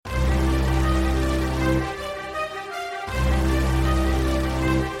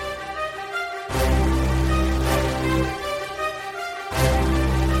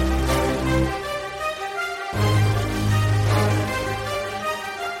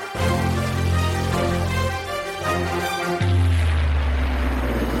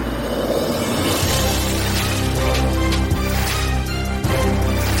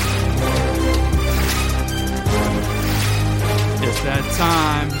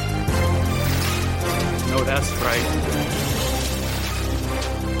know that's right.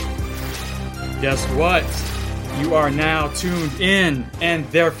 Guess what? You are now tuned in and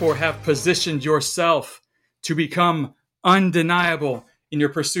therefore have positioned yourself to become undeniable in your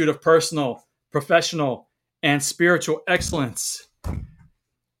pursuit of personal, professional, and spiritual excellence.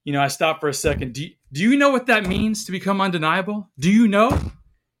 You know, I stopped for a second. Do you know what that means to become undeniable? Do you know?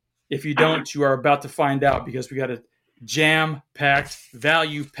 If you don't, you are about to find out, because we got a jam-packed,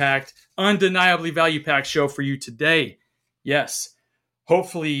 value-packed, undeniably value-packed show for you today. Yes.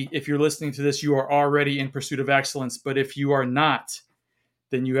 Hopefully, if you're listening to this, you are already in pursuit of excellence. But if you are not,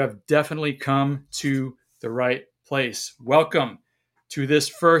 then you have definitely come to the right place. Welcome to this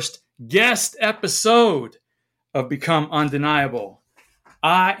first guest episode of Become Undeniable.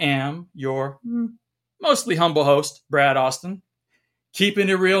 I am your mostly humble host, Brad Austin, keeping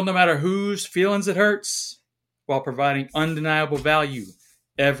it real no matter whose feelings it hurts, while providing undeniable value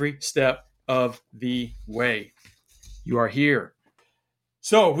every step of the way. You are here.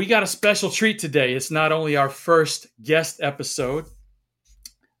 So we got a special treat today. It's not only our first guest episode,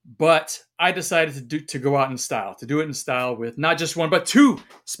 but I decided to go out in style, to do it in style with not just one, but two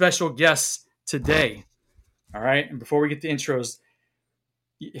special guests today. All right. And before we get to intros,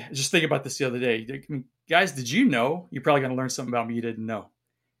 just think about this the other day. I mean, guys, did you know? You're probably going to learn something about me you didn't know.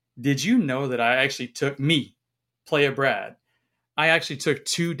 Did you know that I actually took Playa Brad? I actually took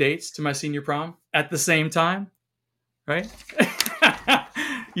 2 dates to my senior prom at the same time, right?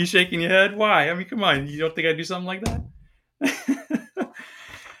 You shaking your head? Why? I mean, come on. You don't think I'd do something like that?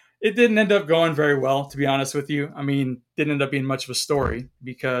 It didn't end up going very well, to be honest with you. I mean, didn't end up being much of a story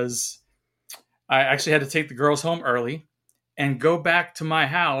because I actually had to take the girls home early and go back to my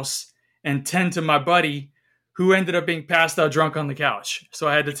house and tend to my buddy who ended up being passed out drunk on the couch. So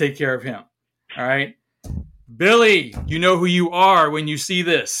I had to take care of him. All right. Billy, you know who you are when you see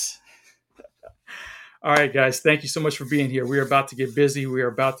this. All right, guys, thank you so much for being here. We are about to get busy. We are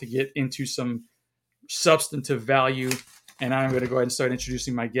about to get into some substantive value, and I'm going to go ahead and start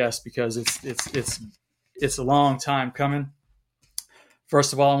introducing my guests because it's a long time coming.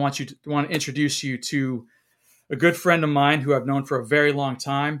 First of all, I want to introduce you to a good friend of mine who I've known for a very long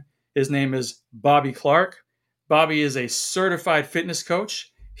time. His name is Bobby Clark. Bobby is a certified fitness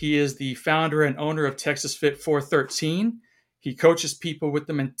coach. He is the founder and owner of Texas Fit 413. He coaches people with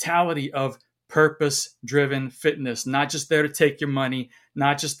the mentality of purpose-driven fitness, not just there to take your money,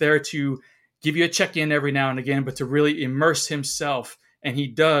 not just there to give you a check-in every now and again, but to really immerse himself. And he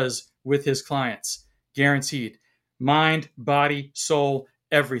does with his clients, guaranteed. Mind, body, soul,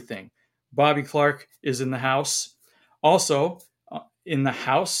 everything. Bobby Clark is in the house. Also in the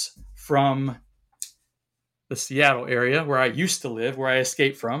house from the Seattle area where I used to live, where I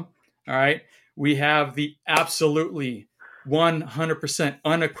escaped from. All right. We have the absolutely 100%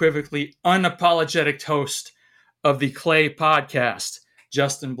 unequivocally unapologetic host of the Clay podcast,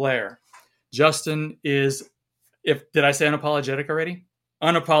 Justin Blair. Justin is, did I say unapologetic already?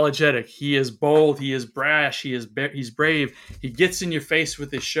 Unapologetic. He is bold. He is brash. He's brave. He gets in your face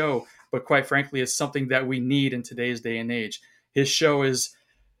with his show, but quite frankly, it's something that we need in today's day and age. His show is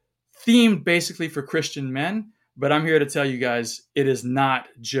themed basically for Christian men, but I'm here to tell you guys, it is not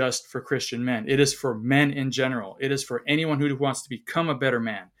just for Christian men. It is for men in general. It is for anyone who wants to become a better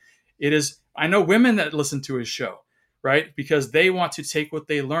man. It is, I know women that listen to his show, right? Because they want to take what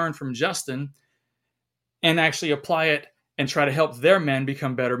they learn from Justin and actually apply it and try to help their men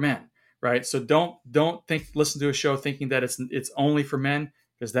become better men, right? So don't listen to a show thinking that it's only for men,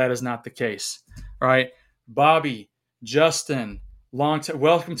 because that is not the case. All right. Bobby, Justin,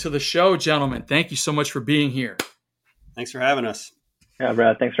 welcome to the show, gentlemen. Thank you so much for being here. Thanks for having us. Yeah,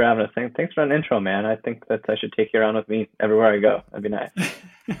 Brad, thanks for having us. Thanks for an intro, man. I think that I should take you around with me everywhere I go. That'd be nice.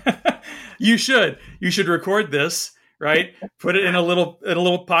 You should record this, right? Put it in a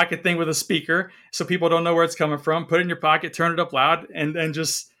little pocket thing with a speaker so people don't know where it's coming from. Put it in your pocket, turn it up loud, and then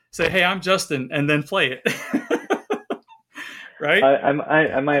just say, "Hey, I'm Justin," and then play it. Right?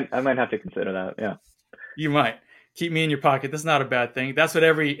 I might have to consider that. Yeah. You might. Keep me in your pocket. That's not a bad thing. That's what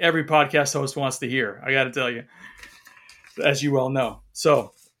every podcast host wants to hear. I got to tell you, as you well know.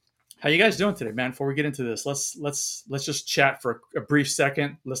 So, how you guys doing today, man? Before we get into this, let's just chat for a brief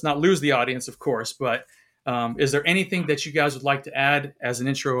second. Let's not lose the audience, of course. But is there anything that you guys would like to add as an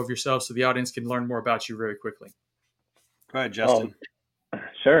intro of yourselves so the audience can learn more about you very quickly? Go ahead, Justin.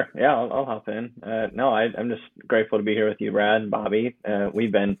 Sure. Yeah, I'll hop in. I'm just grateful to be here with you, Brad and Bobby.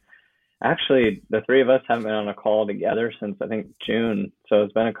 We've been. Actually, the three of us haven't been on a call together since, I think, June. So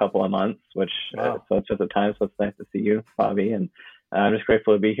it's been a couple of months, so it's just a time. So it's nice to see you, Bobby. And I'm just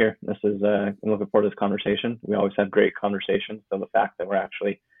grateful to be here. I'm looking forward to this conversation. We always have great conversations. So the fact that we're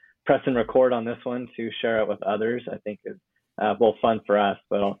actually press and record on this one to share it with others, I think is both fun for us,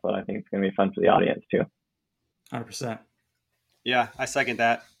 but also I think it's going to be fun for the audience too. 100%. Yeah, I second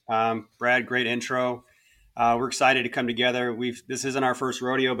that. Brad, great intro. We're excited to come together. This isn't our first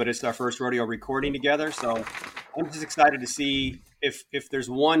rodeo, but it's our first rodeo recording together. So I'm just excited to see if there's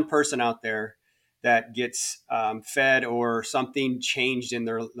one person out there that gets fed or something changed in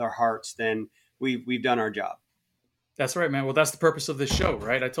their hearts, then we've done our job. That's right, man. Well, that's the purpose of this show,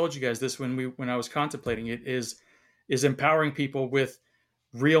 right? I told you guys this when I was contemplating it, is empowering people with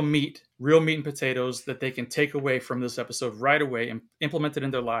real meat and potatoes that they can take away from this episode right away and implement it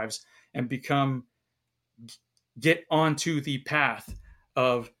in their lives and get onto the path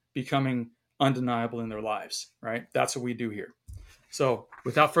of becoming undeniable in their lives, right? That's what we do here. So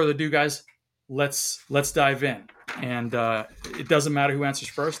without further ado, guys, let's dive in. And it doesn't matter who answers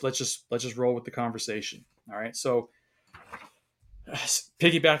first. Let's just roll with the conversation. All right. So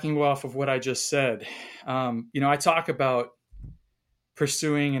piggybacking off of what I just said, I talk about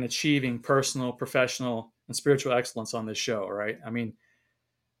pursuing and achieving personal, professional, and spiritual excellence on this show, right? I mean,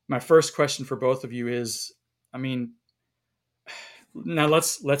 my first question for both of you is, now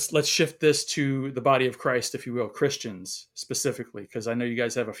let's shift this to the body of Christ, if you will, Christians specifically, because I know you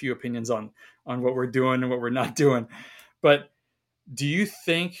guys have a few opinions on what we're doing and what we're not doing. But do you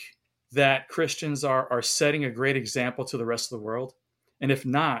think that Christians are setting a great example to the rest of the world? And if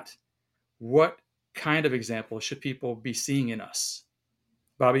not, what kind of example should people be seeing in us?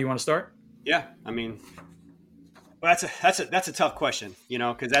 Bobby, you want to start? Yeah, well, that's a tough question,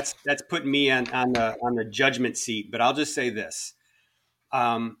 because that's putting me on the judgment seat. But I'll just say this: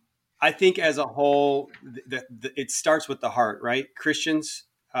 I think as a whole, it starts with the heart, right? Christians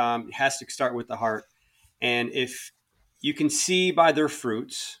has to start with the heart, and if you can see by their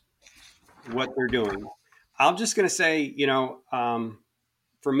fruits what they're doing, I'm just going to say,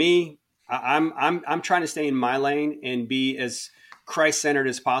 for me, I'm trying to stay in my lane and be as Christ-centered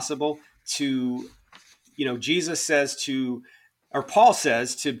as possible. Jesus says or Paul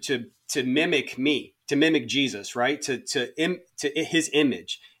says to mimic me, to mimic Jesus, right? To his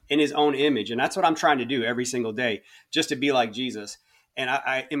image, in his own image. And that's what I'm trying to do every single day, just to be like Jesus. And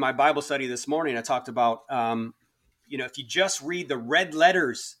I in my Bible study this morning, I talked about, if you just read the red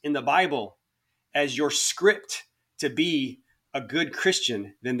letters in the Bible as your script to be a good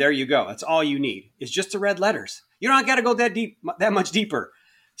Christian, then there you go. That's all you need. It's just the red letters. You don't got to go that much deeper.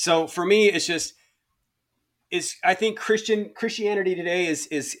 So for me, I think Christianity today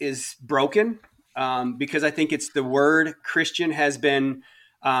is broken because I think it's the word Christian has been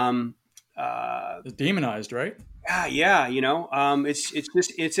demonized, right? Yeah.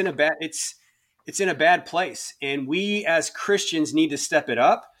 It's in a bad place, and we as Christians need to step it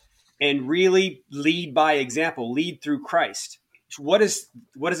up and really lead by example, lead through Christ. What does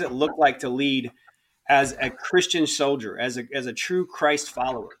it look like to lead as a Christian soldier, as a true Christ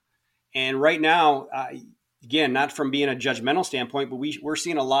follower? And right now, again, not from being a judgmental standpoint, but we're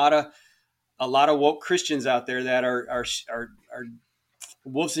seeing a lot of woke Christians out there that are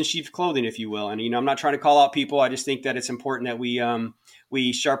wolves in sheep's clothing, if you will. And I'm not trying to call out people. I just think that it's important that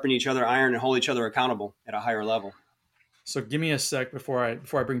we sharpen each other iron and hold each other accountable at a higher level. So give me a sec before I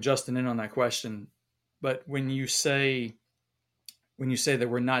bring Justin in on that question. But when you say that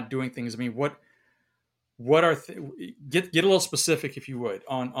we're not doing things, what are get a little specific, if you would,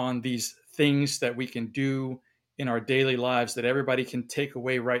 on these things that we can do in our daily lives that everybody can take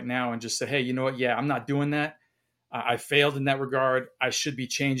away right now and just say, hey, you know what? Yeah, I'm not doing that. I failed in that regard. I should be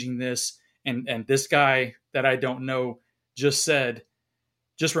changing this. And this guy that I don't know just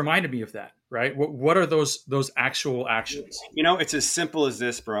reminded me of that, right? What are those actual actions? It's as simple as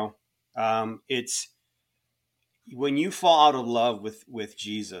this, bro. It's when you fall out of love with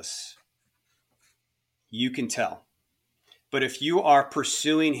Jesus, you can tell. But if you are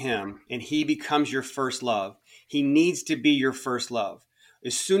pursuing him and he becomes your first love, he needs to be your first love.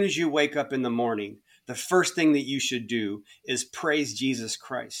 As soon as you wake up in the morning, the first thing that you should do is praise Jesus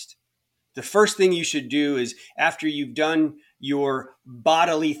Christ. The first thing you should do is, after you've done your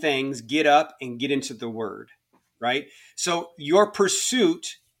bodily things, get up and get into the word, right? So your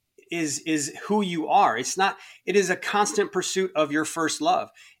pursuit is who you are. It is a constant pursuit of your first love.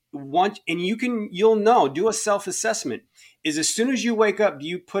 You'll know, do a self-assessment. Is as soon as you wake up, do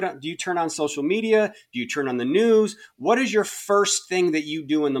you turn on social media? Do you turn on the news? What is your first thing that you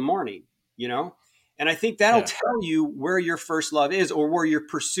do in the morning? And I think that'll tell you where your first love is, or where your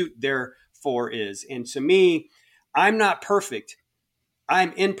pursuit therefore is. And to me, I'm not perfect.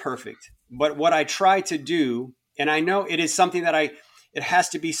 I'm imperfect. But what I try to do, and I know it is something that it has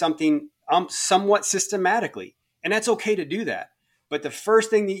to be something somewhat systematically, and that's okay to do that. But the first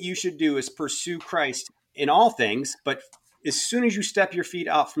thing that you should do is pursue Christ in all things. But as soon as you step your feet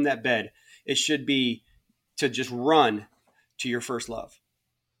out from that bed, it should be to just run to your first love.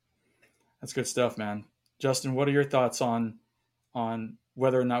 That's good stuff, man. Justin, what are your thoughts on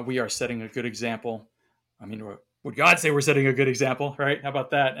whether or not we are setting a good example? I mean, would God say we're setting a good example, right? How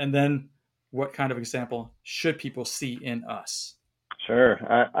about that? And then what kind of example should people see in us? Sure.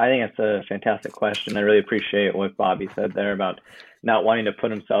 I think it's a fantastic question. I really appreciate what Bobby said there about not wanting to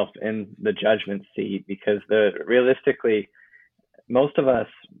put himself in the judgment seat, because realistically, most of us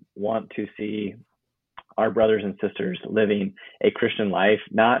want to see our brothers and sisters living a Christian life,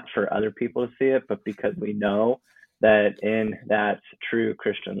 not for other people to see it, but because we know that in that true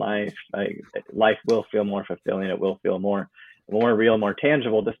Christian life, life will feel more fulfilling. It will feel more real, more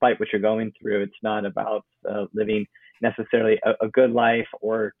tangible, despite what you're going through. It's not about living necessarily a good life,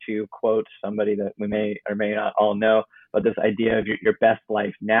 or to quote somebody that we may or may not all know, but this idea of your best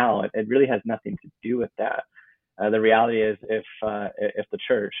life now, it really has nothing to do with that. The reality is, if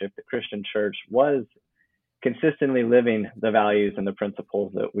the Christian church was consistently living the values and the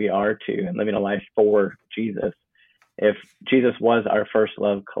principles that we are to, and living a life for Jesus, if Jesus was our first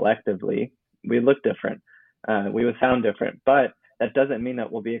love collectively, we look different. We would sound different, but that doesn't mean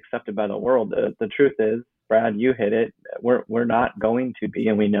that we'll be accepted by the world. The truth is, Brad, you hit it. We're not going to be,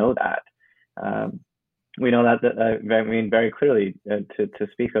 and we know that. We know that. I mean, very clearly. To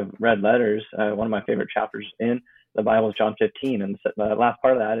speak of red letters, one of my favorite chapters in the Bible is John 15, and the last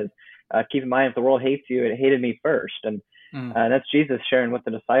part of that is, keep in mind, if the world hates you, it hated me first. And that's Jesus sharing with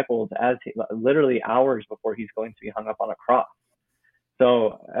the disciples literally hours before he's going to be hung up on a cross.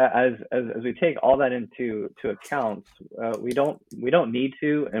 So as we take all that into account, we don't need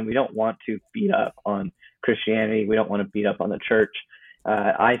to, and we don't want to beat up on Christianity. We don't want to beat up on the church.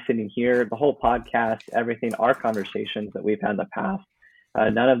 Sitting here, the whole podcast, everything, our conversations that we've had in the past,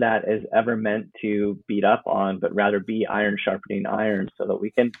 none of that is ever meant to beat up on, but rather be iron sharpening iron, so that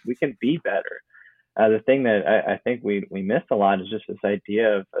we can be better. The thing that I think we miss a lot is just this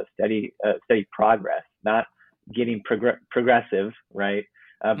idea of a steady progress, not getting progressive, right?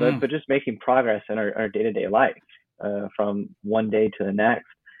 But just making progress in our day-to-day life, from one day to the next.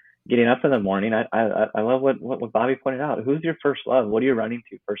 Getting up in the morning, I love what Bobby pointed out. Who's your first love? What are you running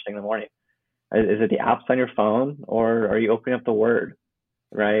to first thing in the morning? Is it the apps on your phone, or are you opening up the Word?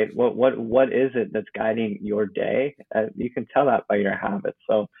 Right? What is it that's guiding your day? You can tell that by your habits.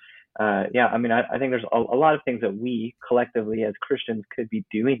 So, yeah, I mean, I think there's a lot of things that we collectively as Christians could be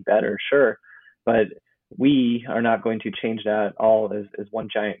doing better, sure, but we are not going to change that all as one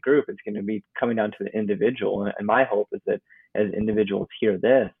giant group. It's going to be coming down to the individual. And my hope is that as individuals hear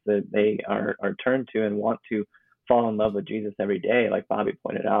this, that they are turned to and want to fall in love with Jesus every day, like Bobby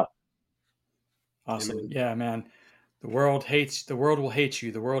pointed out. Awesome. Yeah, man. The world will hate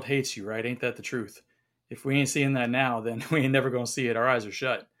you. The world hates you, right? Ain't that the truth? If we ain't seeing that now, then we ain't never going to see it. Our eyes are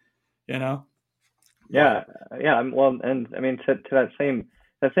shut, you know? Yeah. Well, and I mean, to that same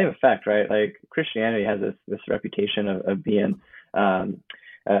effect, right? Like, Christianity has this reputation of being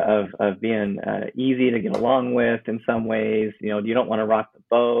easy to get along with in some ways. You know, you don't want to rock the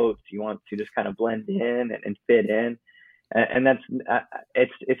boat. You want to just kind of blend in and fit in. And that's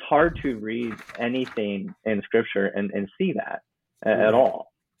it's hard to read anything in Scripture and see that at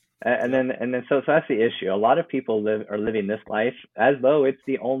all. And then so that's the issue. A lot of people are living this life as though it's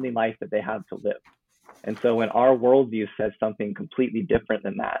the only life that they have to live. And so when our worldview says something completely different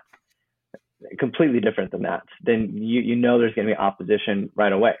than that, then you know there's going to be opposition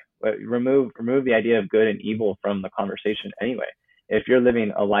right away. Remove the idea of good and evil from the conversation anyway. If you're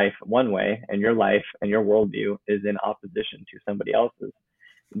living a life one way, and your life and your worldview is in opposition to somebody else's,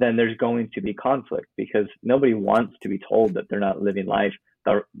 then there's going to be conflict, because nobody wants to be told that they're not living life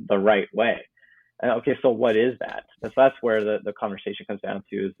the right way. Okay, so what is that? So that's where the conversation comes down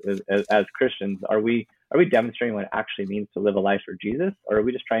to is as Christians, are we demonstrating what it actually means to live a life for Jesus, or are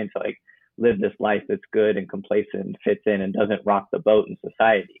we just trying to live this life that's good and complacent and fits in and doesn't rock the boat in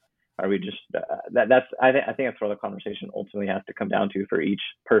society? Are we just I think that's where the conversation ultimately has to come down to for each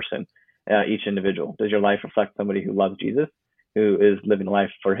person, each individual. Does your life reflect somebody who loves Jesus, who is living a life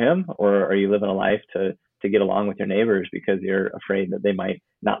for him, or are you living a life to get along with your neighbors because you're afraid that they might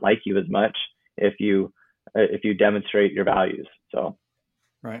not like you as much if you demonstrate your values? So,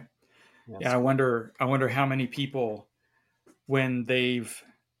 right. Yeah, I wonder how many people, when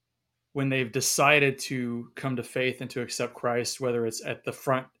they've decided to come to faith and to accept Christ, whether it's at the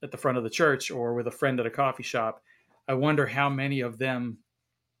front of the church or with a friend at a coffee shop, I wonder how many of them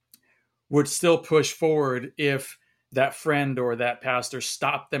would still push forward if that friend or that pastor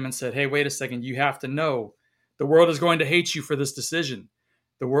stopped them and said, "Hey, wait a second, you have to know The world is going to hate you for this decision.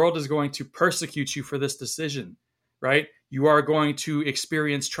 The world is going to persecute you for this decision, right? You are going to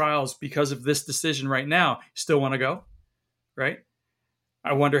experience trials because of this decision right now. Still want to go, right?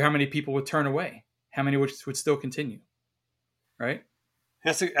 I wonder how many people would turn away. How many would still continue, right?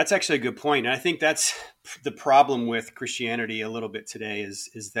 That's actually a good point. And I think that's the problem with Christianity a little bit today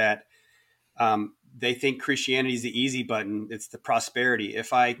is that they think Christianity is the easy button. It's the prosperity.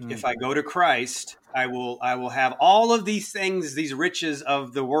 If I go to Christ, I will have all of these things, these riches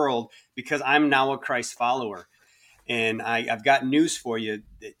of the world, because I'm now a Christ follower. And I've got news for you.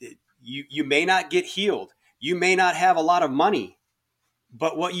 You may not get healed. You may not have a lot of money,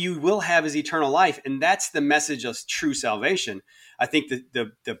 but what you will have is eternal life. And that's the message of true salvation. I think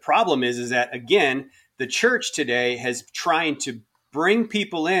the problem is that, again, the church today has trying to bring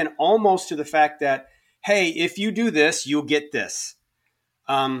people in almost to the fact that, hey, if you do this, you'll get this.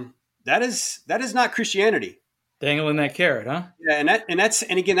 That is not Christianity. Dangling that carrot, huh? Yeah,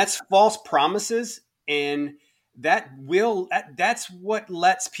 and again, that's false promises, and that's what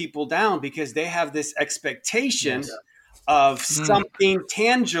lets people down, because they have this expectation of something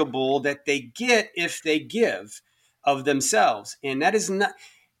tangible that they get if they give of themselves. And that is not,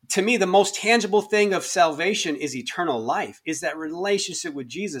 to me, the most tangible thing of salvation is eternal life, is that relationship with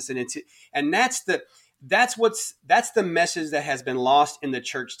Jesus. And that's the message that has been lost in the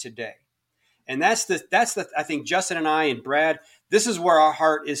church today. And that's the I think Justin and I and Brad, this is where our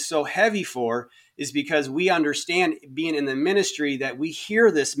heart is so heavy for, is because we understand, being in the ministry, that we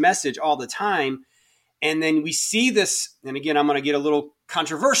hear this message all the time. And then we see this, and again, I'm going to get a little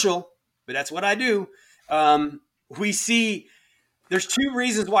controversial, but that's what I do. We see there's two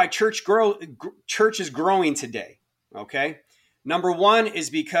reasons why church is growing today. Okay. Number one is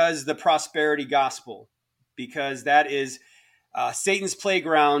because the prosperity gospel, because that is Satan's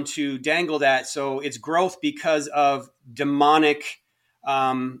playground to dangle that. So it's growth because of demonic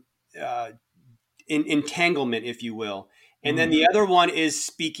entanglement, if you will. And then the other one is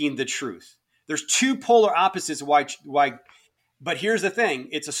speaking the truth. There's two polar opposites why, but here's the thing.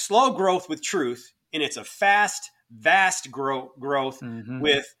 It's a slow growth with truth, and it's a vast growth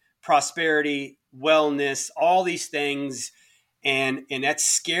with prosperity, wellness, all these things. And that's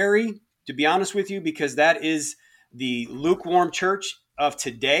scary, to be honest with you, because that is the lukewarm church of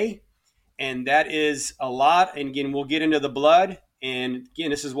today. And that is a lot. And again, we'll get into the blood. And again,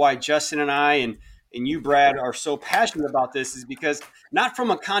 this is why Justin and I and you, Brad, are so passionate about this, is because not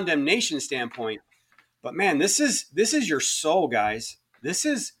from a condemnation standpoint, but man, this is your soul, guys.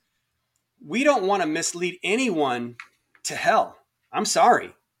 We don't want to mislead anyone to hell. I'm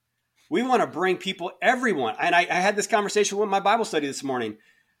sorry. We want to bring everyone. And I had this conversation with my Bible study this morning.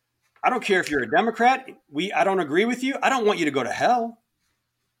 I don't care if you're a Democrat. I don't agree with you. I don't want you to go to hell.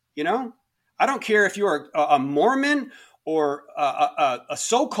 You know, I don't care if you're a Mormon or a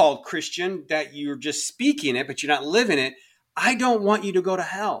so-called Christian, that you're just speaking it, but you're not living it. I don't want you to go to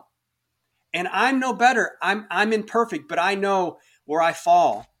hell. And I'm no better. I'm imperfect, but I know where I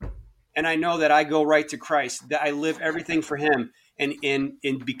fall. And I know that I go right to Christ, that I live everything for him. And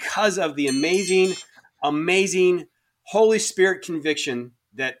because of the amazing Holy Spirit conviction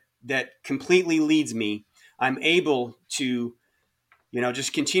that completely leads me, I'm able to,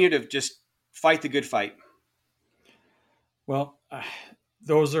 just continue to just fight the good fight. Well,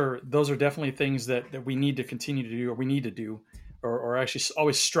 those are definitely things that we need to continue to do, or we need to do, or actually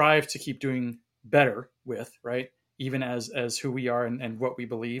always strive to keep doing better with, right? Even as who we are and what we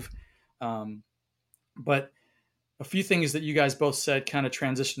believe. But a few things that you guys both said kind of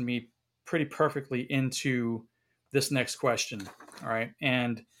transitioned me pretty perfectly into this next question. All right.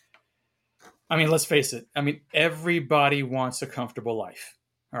 And I mean, let's face it. I mean, everybody wants a comfortable life.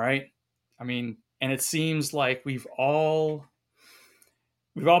 All right. I mean, and it seems like we've all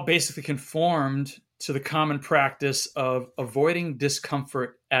basically conformed to the common practice of avoiding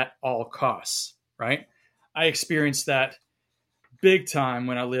discomfort at all costs, right? I experienced that big time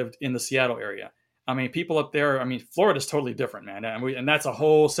when I lived in the Seattle area. I mean, people up there, Florida's totally different, man. And that's a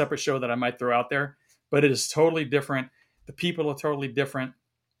whole separate show that I might throw out there, but it is totally different. The people are totally different.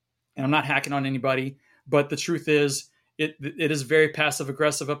 And I'm not hacking on anybody, but the truth is, it is very passive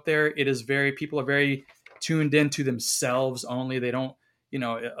aggressive up there. People are very tuned into themselves only. They don't,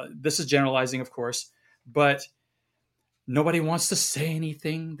 this is generalizing, of course, but nobody wants to say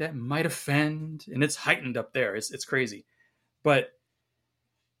anything that might offend, and it's heightened up there. It's crazy. But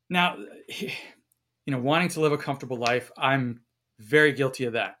now, wanting to live a comfortable life, I'm very guilty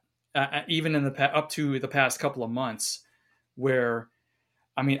of that. Even in up to the past couple of months, where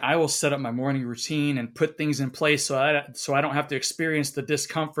I mean, I will set up my morning routine and put things in place so I don't have to experience the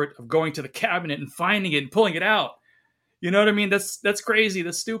discomfort of going to the cabinet and finding it and pulling it out. You know what I mean? That's crazy.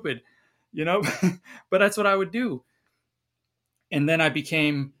 That's stupid. You know, but that's what I would do. And then I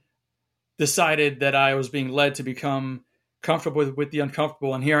decided that I was being led to become comfortable with the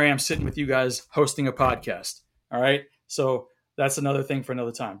uncomfortable. And here I am sitting with you guys hosting a podcast. All right. So that's another thing for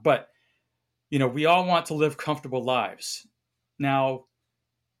another time. But, you know, we all want to live comfortable lives. Now,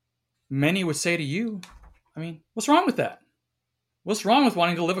 many would say to you, I mean, what's wrong with that? What's wrong with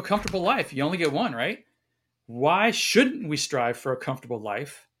wanting to live a comfortable life? You only get one, right? Why shouldn't we strive for a comfortable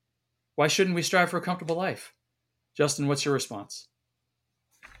life? Why shouldn't we strive for a comfortable life? Justin, what's your response?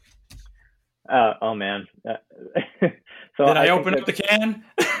 Oh man. So did I open up the can?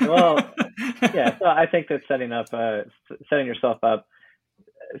 Well, yeah. So I think that setting yourself up,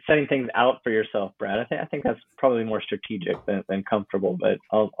 setting things out for yourself, Brad. I think that's probably more strategic than comfortable. But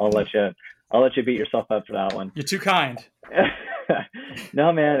I'll let you beat yourself up for that one. You're too kind.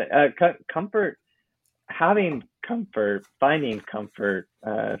 No, man. Comfort, having comfort, finding comfort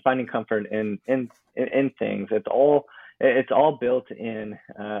in things. It's all built in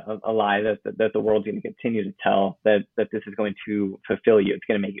a lie that the world's going to continue to tell, that this is going to fulfill you. It's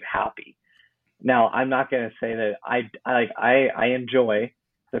going to make you happy. Now, I'm not going to say that I enjoy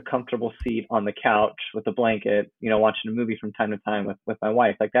the comfortable seat on the couch with a blanket, you know, watching a movie from time to time with my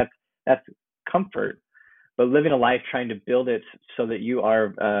wife. Like that's comfort. But living a life trying to build it so that you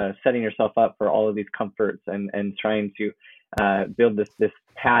are setting yourself up for all of these comforts and trying to build this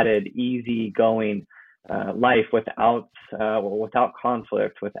padded, easy going life without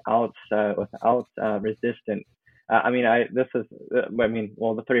conflict, without resistance.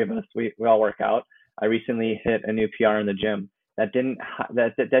 The three of us, we all work out. I recently hit a new PR in the gym. That didn't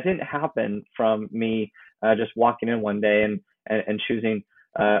happen from me just walking in one day and choosing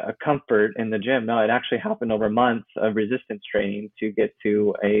a comfort in the gym. No, it actually happened over months of resistance training to get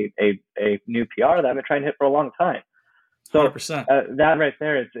to a new PR that I've been trying to hit for a long time. So that right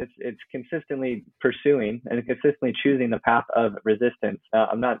there, it's consistently pursuing and consistently choosing the path of resistance.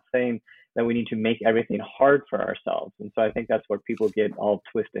 I'm not saying that we need to make everything hard for ourselves, and so I think that's where people get all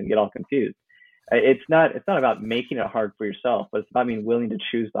twisted and get all confused. It's not about making it hard for yourself, but it's about being willing to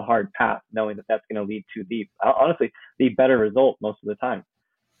choose the hard path, knowing that that's going to lead to the better result most of the time.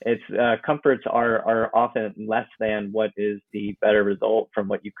 It's comforts are often less than what is the better result from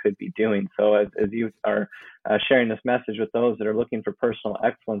what you could be doing. So as you are sharing this message with those that are looking for personal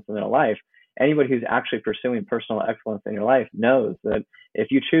excellence in their life, anybody who's actually pursuing personal excellence in your life knows that if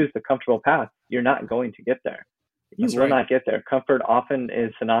you choose the comfortable path, you're not going to get there. You will not get there. Comfort often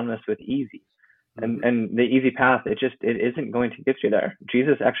is synonymous with easy. And the easy path, it isn't going to get you there.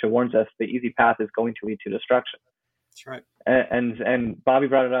 Jesus actually warns us the easy path is going to lead to destruction. That's right. And Bobby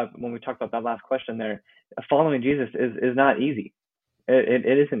brought it up when we talked about that last question there. Following Jesus is not easy. It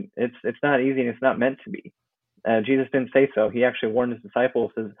isn't. It's not easy, and it's not meant to be. Jesus didn't say so. He actually warned his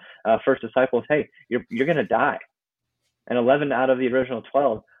disciples, his first disciples, hey, you're going to die. And 11 out of the original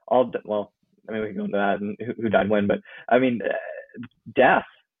 12 we can go into that and who died when, but I mean, death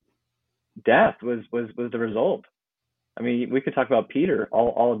was the result. I mean, we could talk about Peter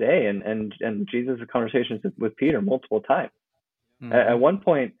all day and Jesus' conversations with Peter multiple times. Mm-hmm. At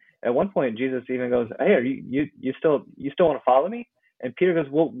one point, Jesus even goes, "Hey, are you still want to follow me?" And Peter goes,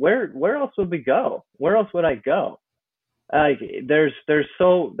 "Well, where else would we go? Where else would I go?" There's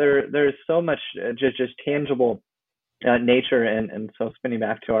so much just tangible nature and so spinning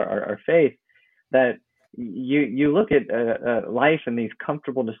back to our faith that you look at life and these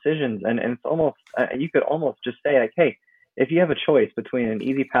comfortable decisions, and it's almost you could almost just say like, hey, if you have a choice between an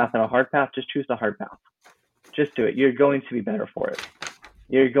easy path and a hard path, just choose the hard path. Just do it. You're going to be better for it.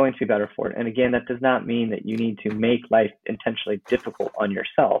 And again, that does not mean that you need to make life intentionally difficult on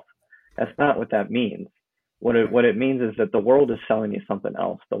yourself. That's not what that means. What it means is that the world is selling you something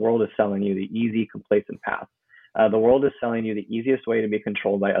else. The world is selling you the easy, complacent path. The world is selling you the easiest way to be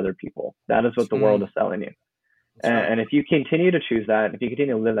controlled by other people. That is what the world is selling you. And if you continue to choose that, if you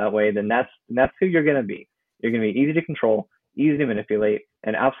continue to live that way, then that's who you're going to be. You're going to be easy to control, easy to manipulate,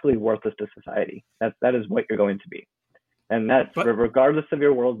 and absolutely worthless to society. That is what you're going to be. And that's regardless of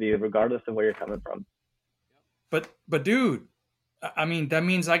your worldview, regardless of where you're coming from. But dude, I mean, that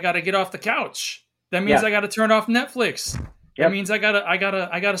means I got to get off the couch. That means I got to turn off Netflix. Yep. That means I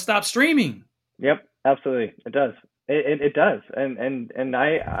gotta stop streaming. Yep, absolutely, it does. It does. And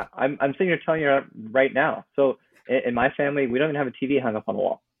I'm sitting here telling you right now. So in my family, we don't even have a TV hung up on the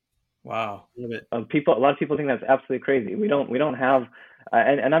wall. Wow. A lot of people think that's absolutely crazy. We don't have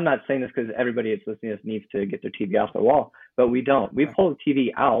And I'm not saying this because everybody that's listening to this needs to get their TV off the wall, but we don't. We pull the TV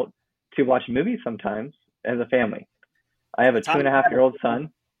out to watch movies sometimes as a family. I have a 2.5-year-old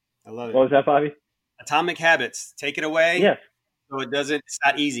son. I love it. What was that, Bobby? Atomic Habits. Take it away. Yes. So it's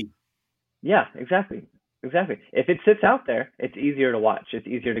not easy. Yeah, exactly. If it sits out there, it's easier to watch. It's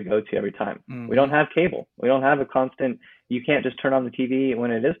easier to go to every time. We don't have cable. We don't have a constant, you can't just turn on the TV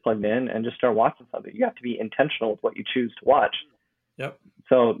when it is plugged in and just start watching something. You have to be intentional with what you choose to watch. Yep.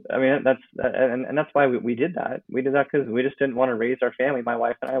 So, I mean, that's why we did that. We did that because we just didn't want to raise our family. My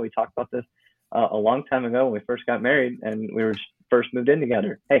wife and I, we talked about this a long time ago when we first got married and we were first moved in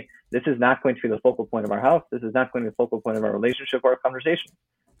together. Hey, this is not going to be the focal point of our house. This is not going to be the focal point of our relationship or our conversation.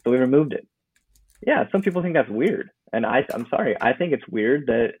 So we removed it. Yeah, some people think that's weird. And I'm sorry. I think it's weird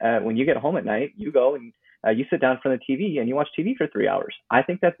that when you get home at night, you go and you sit down in front of the TV and you watch TV for 3 hours. I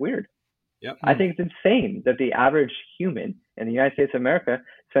think that's weird. Yep. I think it's insane that the average human in the United States of America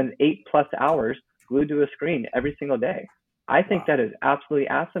spends 8+ hours glued to a screen every single day. I think that is absolutely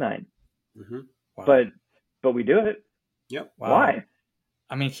asinine. Mm-hmm. Wow. But we do it. Yep. Wow. Why?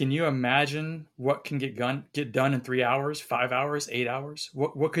 I mean, can you imagine what can get done in 3 hours, 5 hours, 8 hours?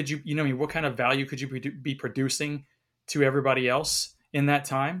 What could you what kind of value could you be producing to everybody else in that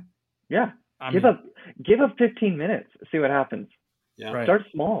time? Yeah. Give up 15 minutes. See what happens. Yeah. Right. Start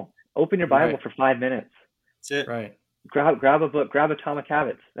small. Open your Bible for 5 minutes. That's it. Right. Grab a book. Grab Atomic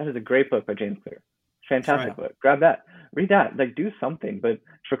Habits. That is a great book by James Clear. Fantastic book. Grab that. Read that. Like, do something. But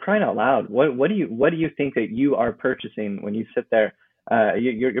for crying out loud, what do you think that you are purchasing when you sit there?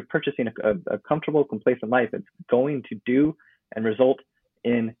 You're purchasing a comfortable, complacent life. It's going to do and result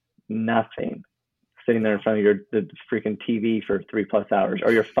in nothing. Sitting there in front of the freaking TV for 3+ hours,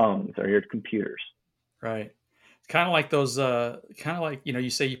 or your phones, or your computers. Right. It's kind of like those. Kind of like you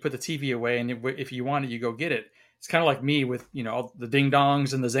say you put the TV away, and if you want it, you go get it. It's kind of like me with all the ding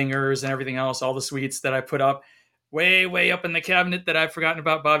dongs and the zingers and everything else, all the sweets that I put up way up in the cabinet that I've forgotten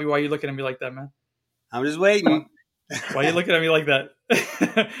about. Bobby, why are you looking at me like that, man? I'm just waiting. Why are you looking at me like that?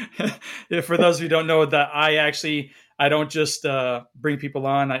 For those of you who don't know, that I don't just bring people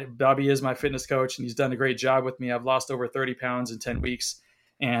on. Bobby is my fitness coach, and he's done a great job with me. I've lost over 30 pounds in 10 weeks,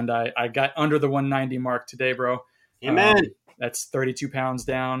 and I got under the 190 mark today, bro. Amen. That's 32 pounds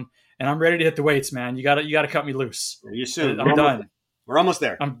down, and I'm ready to hit the weights, man. You got to cut me loose. You soon. I'm done. We're almost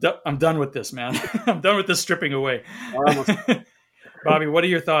there. I'm done with this, man. I'm done with this stripping away. We're almost there. Bobby, what are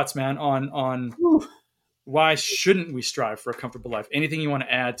your thoughts, man, on why shouldn't we strive for a comfortable life? Anything you want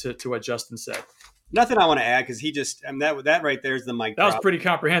to add to what Justin said? Nothing I want to add because he just that right there is the mic. That was pretty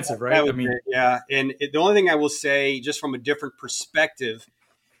comprehensive, right? I mean, yeah. And the only thing I will say, just from a different perspective,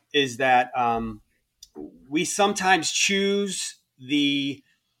 is that we sometimes choose the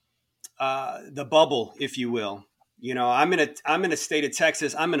bubble, if you will. I'm in a state of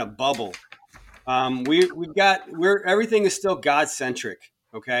Texas. I'm in a bubble. Everything is still God centric.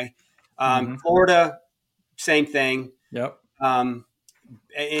 Okay. Florida, same thing. Yep.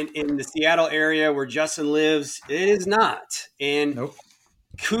 In the Seattle area where Justin lives, it is not. And nope.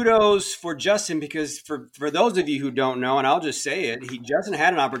 Kudos for Justin, because for those of you who don't know, and I'll just say it, Justin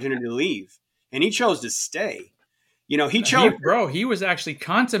had an opportunity to leave, and he chose to stay. He was actually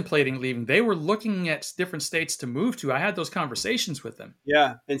contemplating leaving. They were looking at different states to move to. I had those conversations with him.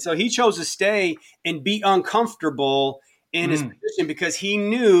 Yeah, and so he chose to stay and be uncomfortable in his position because he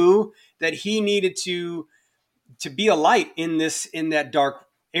knew that he needed to be a light in that dark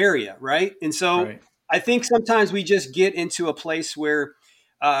area, right? And so I think sometimes we just get into a place where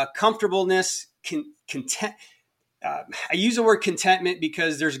comfortableness, content. I use the word contentment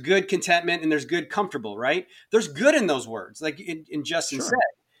because there's good contentment and there's good comfortable, right? There's good in those words, like in Justin said.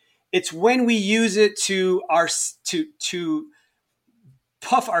 It's when we use it to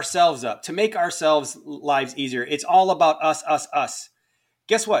puff ourselves up, to make ourselves lives easier. It's all about us.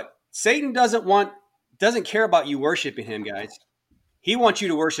 Guess what? Satan doesn't care about you worshiping him, guys. He wants you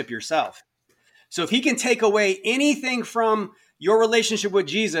to worship yourself. So if he can take away anything from your relationship with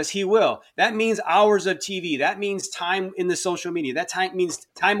Jesus, he will. That means hours of TV. That means time in the social media. That time means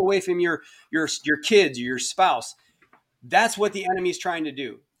time away from your kids or your spouse. That's what the enemy is trying to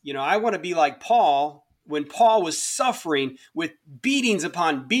do. I want to be like Paul when Paul was suffering with beatings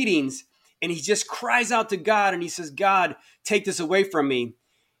upon beatings, and he just cries out to God and he says, God, take this away from me.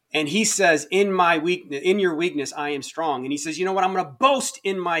 And he says, in your weakness, I am strong. And he says, you know what? I'm going to boast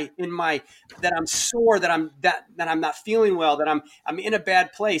in my that I'm sore, that I'm not feeling well, that I'm in a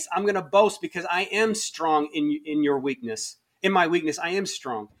bad place. I'm going to boast because I am strong in your weakness. In my weakness, I am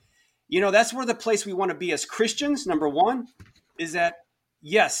strong. That's where the place we want to be as Christians. Number one is that,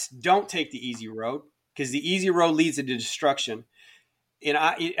 yes, don't take the easy road, because the easy road leads to destruction. and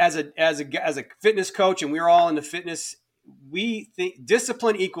I, as a fitness coach, and we're all into fitness, we think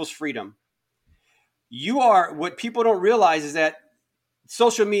discipline equals freedom. What people don't realize is that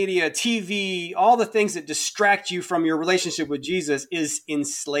social media, TV, all the things that distract you from your relationship with Jesus is in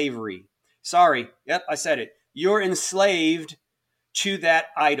slavery. Sorry. Yep, I said it. You're enslaved to that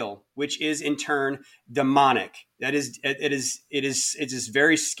idol, which is in turn demonic. It is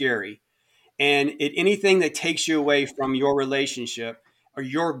very scary. And anything that takes you away from your relationship or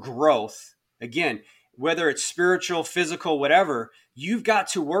your growth, again, whether it's spiritual, physical, whatever, you've got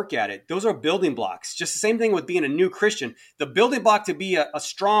to work at it. Those are building blocks. Just the same thing with being a new Christian. The building block to be a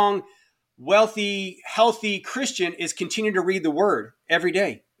strong, wealthy, healthy Christian is continue to read the word every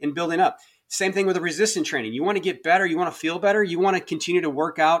day and building up. Same thing with the resistance training. You want to get better. You want to feel better. You want to continue to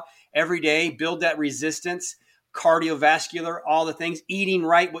work out every day, build that resistance, cardiovascular, all the things, eating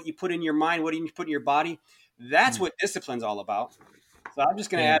right, what you put in your mind, what you put in your body. That's what discipline's all about. So I'm just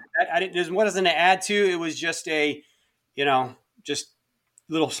going to add that. There wasn't an add to. It was just just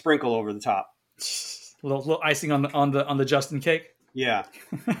a little sprinkle over the top. A little icing on the Justin cake. Yeah.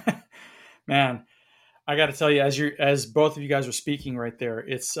 Man, I got to tell you, as both of you guys were speaking right there,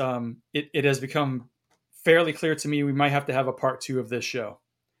 it's it has become fairly clear to me we might have to have a part 2 of this show.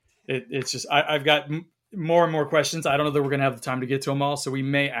 It's just I've got more and more questions. I don't know that we're going to have the time to get to them all, so we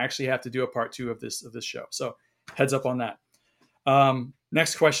may actually have to do a part 2 of this show. So heads up on that.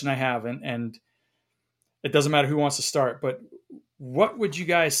 Next question I have, and it doesn't matter who wants to start, but what would you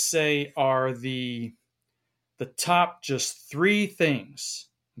guys say are the top just 3 things,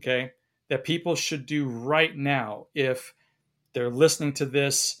 okay, that people should do right now if they're listening to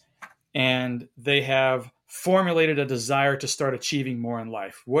this and they have formulated a desire to start achieving more in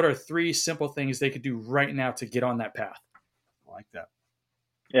life? What are 3 simple things they could do right now to get on that path? I like that.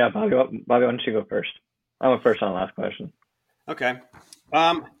 Yeah, Bobby, why don't you go first? I went first on the last question. Okay.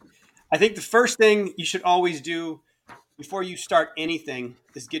 I think the first thing you should always do before you start anything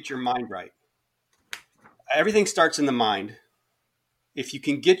is get your mind right. Everything starts in the mind. If you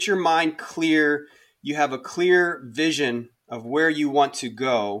can get your mind clear, you have a clear vision of where you want to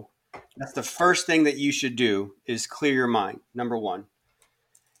go. That's the first thing that you should do is clear your mind, number 1.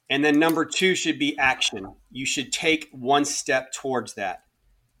 And then number 2 should be action. You should take one step towards that,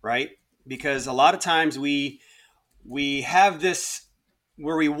 right? Because a lot of times we have this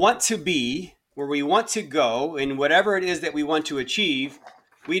where we want to be, where we want to go, and whatever it is that we want to achieve,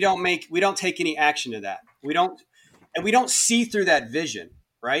 we don't take any action to that. We don't see through that vision,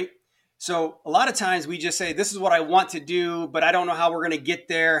 right? So a lot of times we just say, this is what I want to do, but I don't know how we're going to get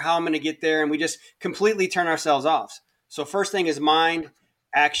there, how I'm going to get there. And we just completely turn ourselves off. So first thing is mind,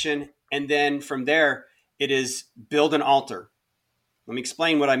 action. And then from there, it is build an altar. Let me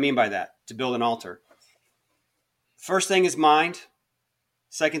explain what I mean by that, to build an altar. First thing is mind.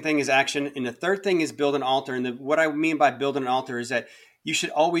 Second thing is action. And the third thing is build an altar. And what I mean by build an altar is that you should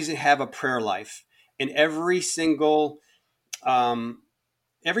always have a prayer life. And every single action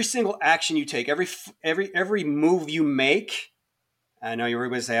you take, every move you make, I know you're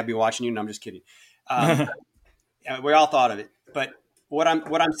going to say, I'll be watching you. No, I'm just kidding. We all thought of it. But what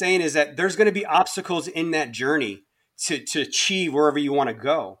I'm saying is that there's going to be obstacles in that journey to achieve wherever you want to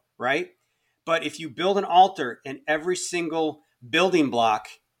go, right? But if you build an altar and every single building block,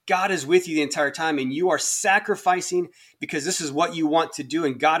 God is with you the entire time, and you are sacrificing because this is what you want to do,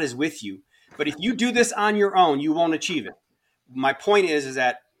 and God is with you. But if you do this on your own, you won't achieve it. My point is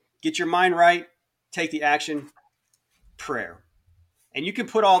that get your mind right, take the action, prayer. And you can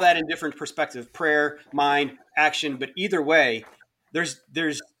put all that in different perspectives, prayer, mind, action, but either way,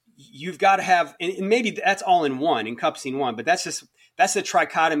 you've got to have, and maybe that's all in one, encompassing one, but that's the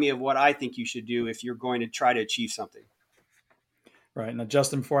trichotomy of what I think you should do if you're going to try to achieve something. Right. Now,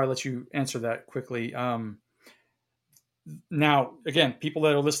 Justin, before I let you answer that quickly, now, again, people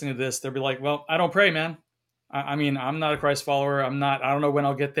that are listening to this, they'll be like, well, I don't pray, man. I mean, I'm not a Christ follower. I don't know when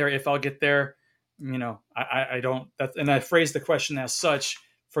I'll get there. If I'll get there, I don't. And I phrase the question as such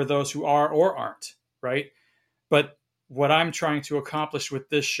for those who are or aren't, right? But what I'm trying to accomplish with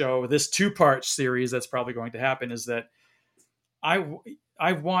this show, this 2-part series that's probably going to happen, is that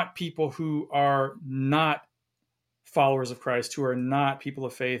I want people who are not followers of Christ, who are not people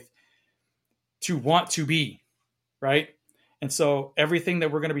of faith, to want to be, right? And so everything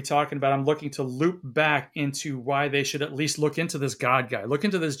that we're going to be talking about, I'm looking to loop back into why they should at least look into this God guy, look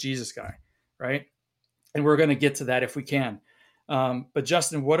into this Jesus guy, right? And we're going to get to that if we can. But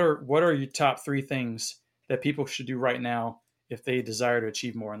Justin, what are your top 3 things that people should do right now if they desire to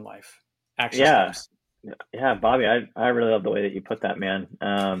achieve more in life? Action steps. Yeah, Bobby, I really love the way that you put that, man.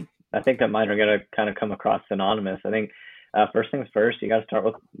 I think that mine are going to kind of come across synonymous. I think First things first, you got to start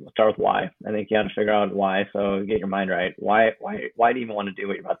with why. I think you got to figure out why. So get your mind right. Why do you even want to do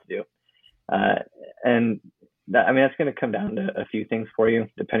what you're about to do? And that, I mean, that's going to come down to a few things for you,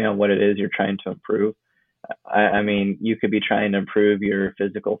 depending on what it is you're trying to improve. I mean, you could be trying to improve your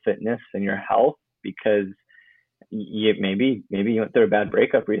physical fitness and your health because maybe you went through a bad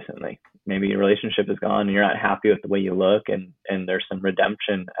breakup recently. Maybe your relationship is gone and you're not happy with the way you look, and there's some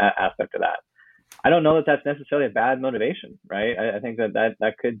redemption aspect of that. I don't know that that's necessarily a bad motivation, right? I think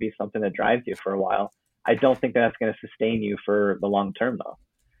that could be something that drives you for a while. I don't think that's going to sustain you for the long term, though.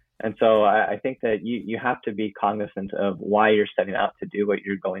 And so I think that you have to be cognizant of why you're setting out to do what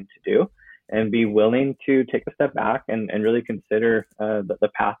you're going to do, and be willing to take a step back and really consider the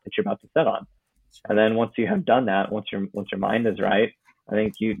path that you're about to set on. And then once you have done that, once your mind is right, I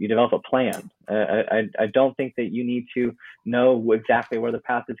think you develop a plan. I don't think that you need to know exactly where the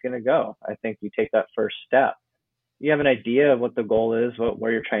path is going to go. I think you take that first step. You have an idea of what the goal is,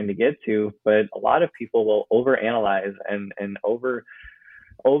 where you're trying to get to, but a lot of people will overanalyze and over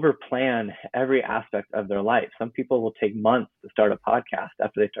plan every aspect of their life. Some people will take months to start a podcast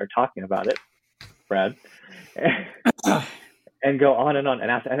after they start talking about it, Brad, and go on and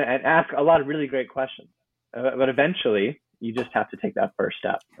ask a lot of really great questions. But eventually, you just have to take that first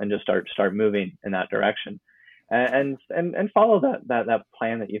step and just start moving in that direction, and follow that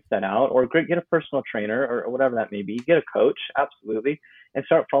plan that you've set out, or get a personal trainer or whatever that may be. Get a coach, absolutely, and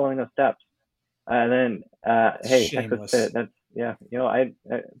start following those steps. And then, hey, that's yeah. You know,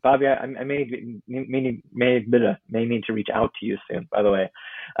 Bobby, I may need to reach out to you soon. By the way,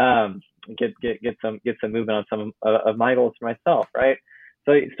 get some movement on some of my goals for myself, right?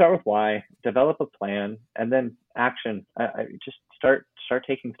 So you start with why, develop a plan, and then action. Just start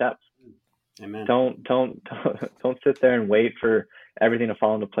taking steps. Amen. Don't sit there and wait for everything to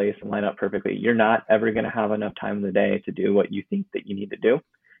fall into place and line up perfectly. You're not ever going to have enough time in the day to do what you think that you need to do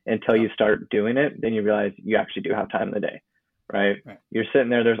until you start doing it. Then you realize you actually do have time in the day, right? You're sitting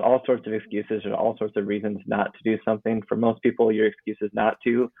there. There's all sorts of excuses. There's all sorts of reasons not to do something. For most people, your excuses not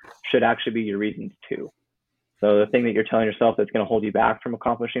to should actually be your reasons to. So the thing that you're telling yourself that's going to hold you back from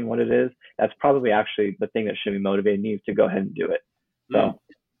accomplishing what it is, that's probably actually the thing that should be motivating you to go ahead and do it. So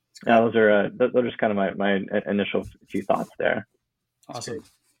those are just kind of my initial few thoughts there. Awesome.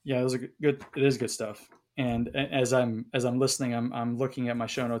 Yeah, those are good. It is good stuff. And as I'm listening, I'm looking at my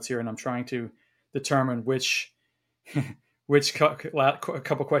show notes here, and I'm trying to determine which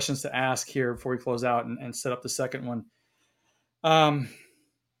couple questions to ask here before we close out and set up the second one.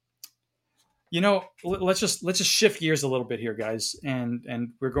 You know, let's just shift gears a little bit here, guys,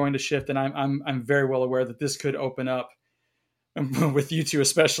 and we're going to shift. And I'm very well aware that this could open up, with you two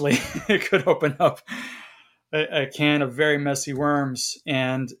especially, it could open up a can of very messy worms.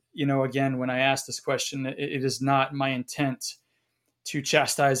 And you know, again, when I ask this question, it is not my intent to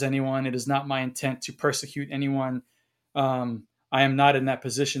chastise anyone. It is not my intent to persecute anyone. I am not in that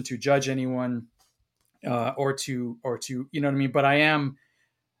position to judge anyone, or to you know what I mean. But I am,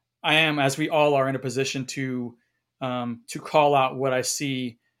 as we all are, in a position to call out what I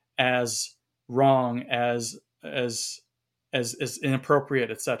see as wrong, as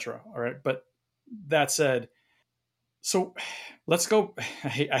inappropriate, etc. All right. But that said, so let's go. I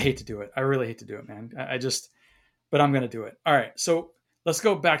hate to do it. I really hate to do it, man. But I'm going to do it. All right. So let's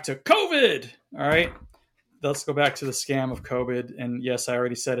go back to COVID. All right. Let's go back to the scam of COVID. And yes, I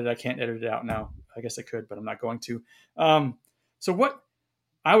already said it. I can't edit it out now. I guess I could, but I'm not going to. So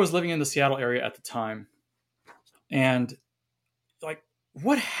I was living in the Seattle area at the time, and like,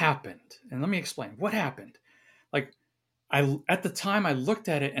 what happened? And let me explain what happened. Like, at the time I looked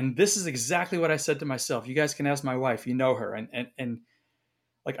at it, and this is exactly what I said to myself. You guys can ask my wife, you know her. And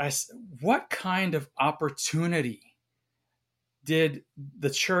like, what kind of opportunity did the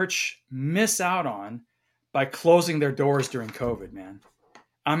church miss out on by closing their doors during COVID, man?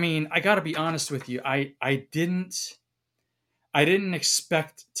 I mean, I got to be honest with you. I didn't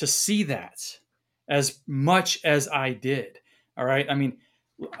expect to see that as much as I did. All right. I mean,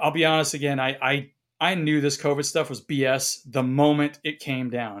 I'll be honest again. I knew this COVID stuff was BS the moment it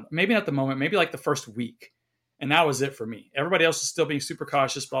came down. Maybe not the moment, maybe like the first week. And that was it for me. Everybody else was still being super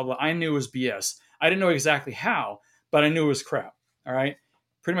cautious, blah, blah. I knew it was BS. I didn't know exactly how, but I knew it was crap. All right.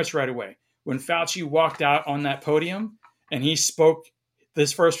 Pretty much right away. When Fauci walked out on that podium and he spoke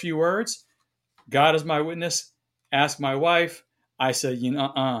this first few words, God is my witness, ask my wife. I said,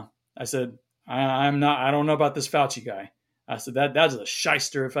 I said, I don't know about this Fauci guy. I said, that's a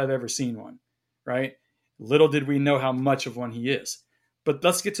shyster if I've ever seen one. Right? Little did we know how much of one he is. But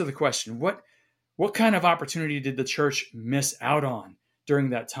let's get to the question. What kind of opportunity did the church miss out on during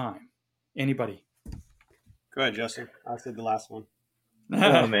that time? Anybody? Go ahead, Justin. I said the last one.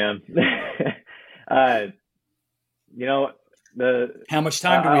 Oh man. You know, How much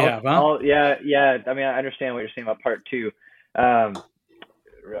time do we have, huh? yeah. I mean, I understand what you're saying about part two. Um,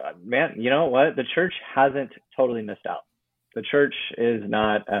 Man, you know what? The church hasn't totally missed out. The church is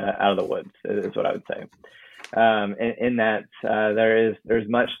not out of the woods, is what I would say. In that there's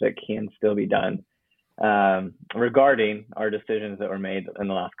much that can still be done regarding our decisions that were made in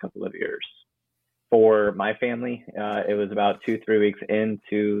the last couple of years. For my family, it was about 2-3 weeks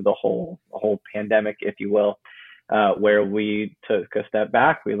into the whole pandemic, if you will, where we took a step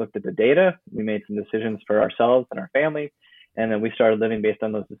back. We looked at the data. We made some decisions for ourselves and our family, and then we started living based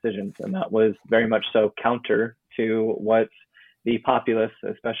on those decisions. And that was very much so counter to what the populace,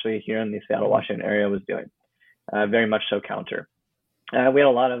 especially here in the Seattle, Washington area, was doing. Very much so counter. We had a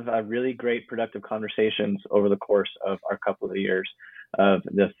lot of really great productive conversations over the course of our couple of years of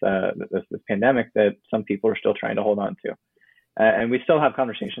this pandemic that some people are still trying to hold on to. And we still have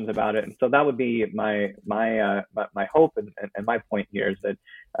conversations about it. And so that would be my hope and my point here is that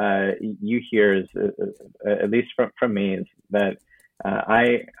you hear is at least from me is that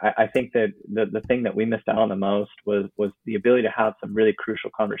I think that the thing that we missed out on the most was the ability to have some really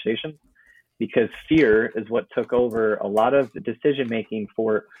crucial conversations, because fear is what took over a lot of the decision making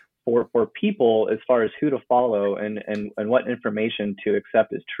for people as far as who to follow and what information to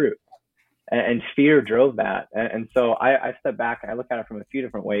accept as true. And fear drove that. And so I step back and I look at it from a few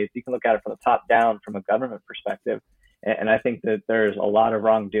different ways. You can look at it from the top down, from a government perspective. And I think that there's a lot of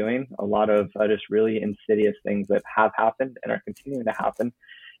wrongdoing, a lot of just really insidious things that have happened and are continuing to happen,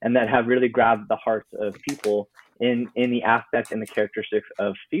 and that have really grabbed the hearts of people in the aspect and the characteristics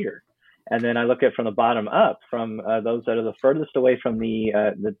of fear. And then I look at it from the bottom up, from those that are the furthest away from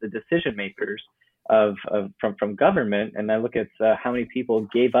the decision makers from government, and I look at how many people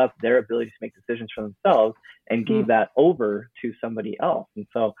gave up their ability to make decisions for themselves and gave that over to somebody else. And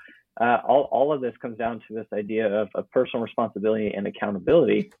so all of this comes down to this idea of personal responsibility and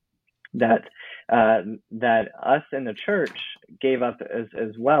accountability that us in the church gave up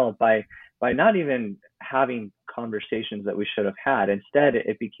as well by not even having conversations that we should have had. Instead,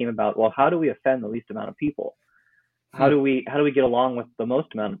 it became about, well, how do we offend the least amount of people? How do we get along with the most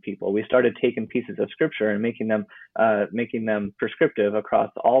amount of people? We started taking pieces of scripture and making them prescriptive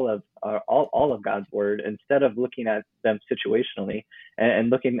across all of God's word, instead of looking at them situationally and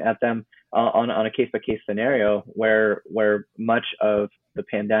looking at them on a case by case scenario where much of the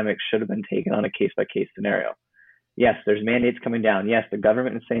pandemic should have been taken on a case by case scenario. Yes, there's mandates coming down. Yes, the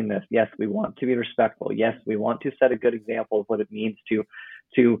government is saying this. Yes, we want to be respectful. Yes, we want to set a good example of what it means to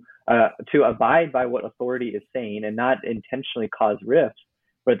abide by what authority is saying and not intentionally cause rifts.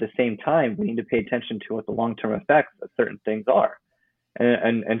 But at the same time, we need to pay attention to what the long-term effects of certain things are.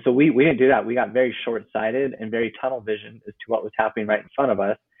 And so we didn't do that. We got very short-sighted and very tunnel vision as to what was happening right in front of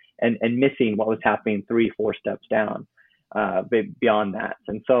us, and missing what was happening 3-4 steps down beyond that.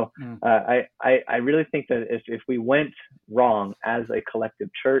 And so I really think that if we went wrong as a collective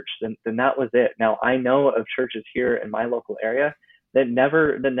church, then that was it. Now, I know of churches here in my local area that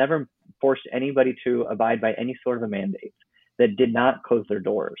never forced anybody to abide by any sort of a mandate, that did not close their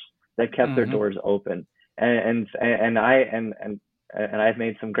doors, that kept their doors open. And I've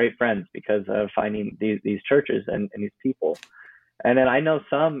made some great friends because of finding these churches and these people. And then I know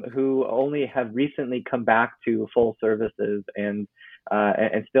some who only have recently come back to full services and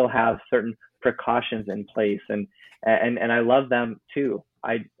still have certain precautions in place. And I love them too.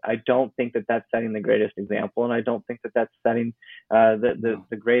 I don't think that that's setting the greatest example, and I don't think that that's setting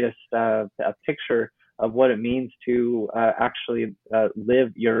the greatest picture of what it means to actually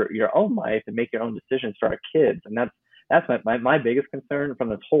live your own life and make your own decisions for our kids. And that's my biggest concern from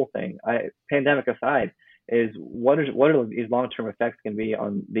this whole thing. Pandemic aside, is what are these long-term effects going to be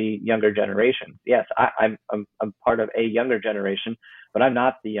on the younger generation? Yes, I'm part of a younger generation, but I'm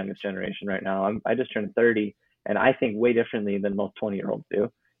not the youngest generation right now. I just turned 30, and I think way differently than most 20-year-olds do,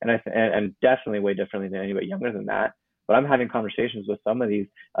 and definitely way differently than anybody younger than that. But I'm having conversations with some of these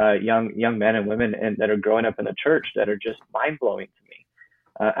young men and women that are growing up in the church that are just mind-blowing to me,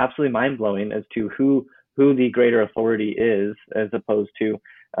 absolutely mind-blowing as to who the greater authority is, as opposed to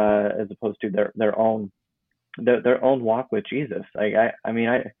their own walk with Jesus. Like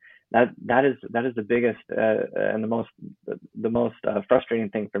that is the biggest and the most frustrating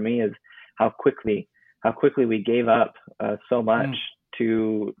thing for me is how quickly we gave up so much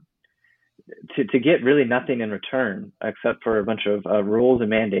to get really nothing in return except for a bunch of rules and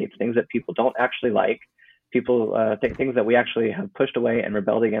mandates, things that people don't actually like, things that we actually have pushed away and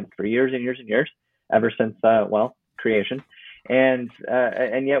rebelled against for years and years and years, ever since creation. And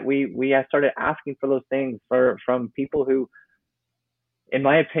yet we started asking for those things from people who, in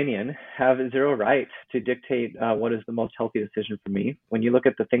my opinion, have zero right to dictate what is the most healthy decision for me. When you look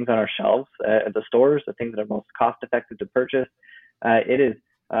at the things on our shelves at the stores, the things that are most cost effective to purchase, it is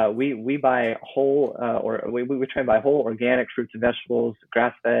we buy whole or we try and buy whole organic fruits and vegetables,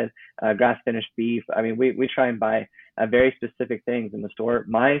 grass fed, grass finished beef. I mean, we try and buy very specific things in the store.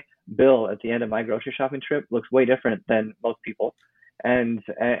 My bill at the end of my grocery shopping trip looks way different than most people, and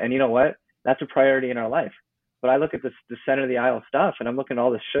you know what? That's a priority in our life. But I look at the center of the aisle stuff, and I'm looking at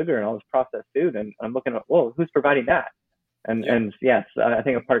all this sugar and all this processed food, and I'm looking at, whoa, who's providing that? And yes, I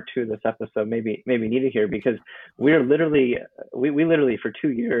think a part 2 of this episode maybe needed here, because we literally for 2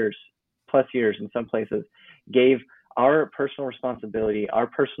 years plus years in some places gave our personal responsibility, our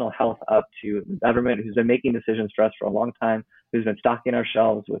personal health up to the government, who's been making decisions for us for a long time, who's been stocking our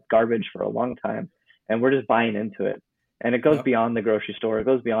shelves with garbage for a long time, and we're just buying into it. And it goes beyond the grocery store. It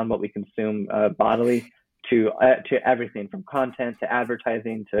goes beyond what we consume bodily to everything, from content to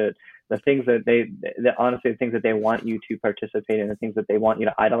advertising to the things honestly, the things that they want you to participate in, the things that they want you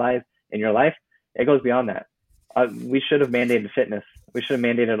to idolize in your life. It goes beyond that. We should have mandated fitness. We should have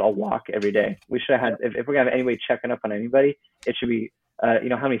mandated a walk every day. We should have had, if we're going to have any way checking up on anybody, it should be, how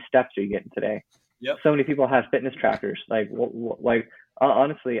many steps are you getting today? Yep. So many people have fitness trackers.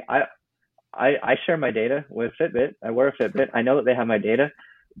 Honestly, I share my data with Fitbit. I wear a Fitbit. I know that they have my data.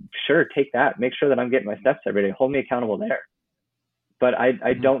 Sure, take that. Make sure that I'm getting my steps every day. Hold me accountable there. But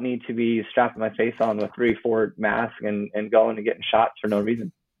I don't need to be strapping my face on with 3-4 masks and going and getting shots for no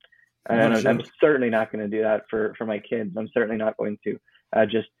reason. And I'm certainly not going to do that for my kids. I'm certainly not going to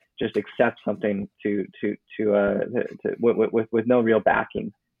just accept something with no real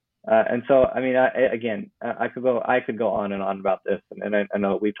backing. And so, I mean, I could go on and on about this, and I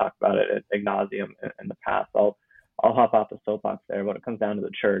know we've talked about it ad nauseum in the past. I'll hop off the soapbox there when it comes down to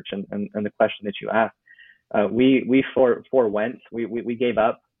the church and the question that you asked. We forwent. We gave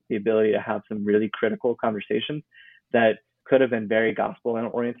up the ability to have some really critical conversations that could have been very gospel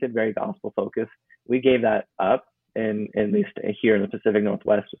oriented, very gospel focused. We gave that up, at least here in the Pacific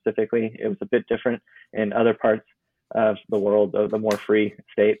Northwest specifically. It was a bit different in other parts of the world, the more free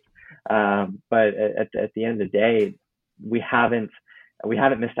states. But at the end of the day, we haven't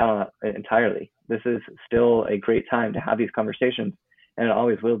missed out on it entirely. This is still a great time to have these conversations, and it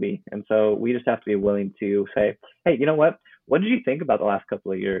always will be. And so we just have to be willing to say, hey, you know what? What did you think about the last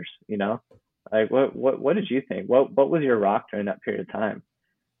couple of years? Like what did you think? What was your rock during that period of time?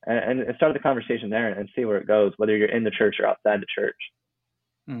 And start the conversation there and see where it goes, whether you're in the church or outside the church.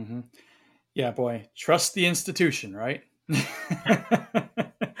 Mm-hmm. Yeah, boy, trust the institution, right?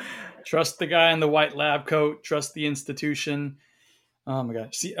 Trust the guy in the white lab coat. Trust the institution. Oh my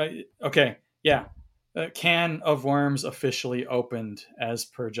God. See, okay. Yeah. Can of worms officially opened, as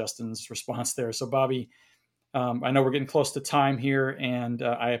per Justin's response there. So Bobby, I know we're getting close to time here, and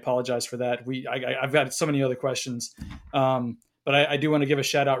I apologize for that. I've got so many other questions, but I do want to give a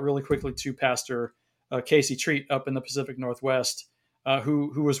shout out really quickly to Pastor Casey Treat up in the Pacific Northwest,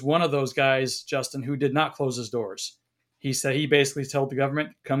 who was one of those guys, Justin, who did not close his doors. He said he basically told the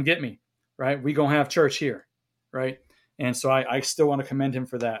government, "Come get me, right? We gonna have church here, right?" And so I still want to commend him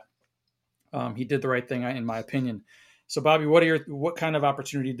for that. He did the right thing, in my opinion. So, Bobby, what kind of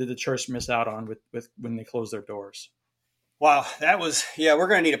opportunity did the church miss out on with when they closed their doors? Wow, that was we're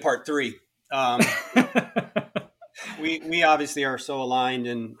going to need a part 3. We obviously are so aligned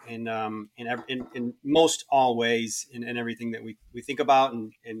in most all ways in everything that we think about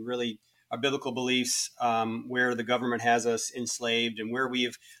and really our biblical beliefs, where the government has us enslaved and where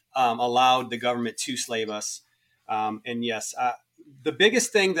we've allowed the government to slave us. And yes, the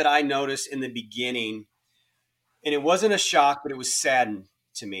biggest thing that I noticed in the beginning, and it wasn't a shock, but it was saddened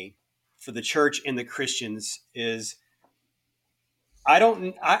to me for the church and the Christians, is I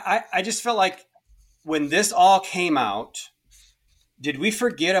just felt like when this all came out, did we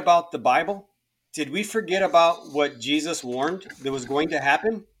forget about the Bible? Did we forget about what Jesus warned that was going to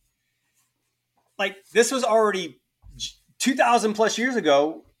happen? Like, this was already 2,000 plus years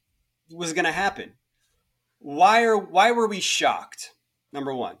ago was going to happen. Why were we shocked?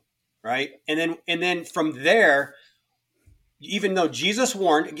 Number one, right? And then from there, even though Jesus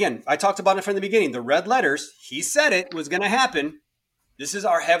warned, again, I talked about it from the beginning, the red letters, he said it was going to happen. This is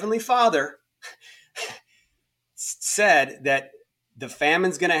our Heavenly Father said that the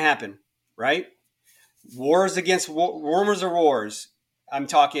famine's going to happen, right? Wars against rumors of wars.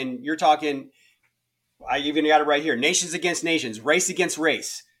 You're talking, I even got it right here. Nations against nations, race against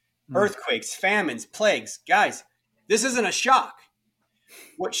race, earthquakes, famines, plagues. Guys, this isn't a shock.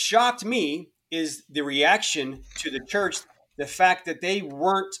 What shocked me is the reaction to the church the fact that they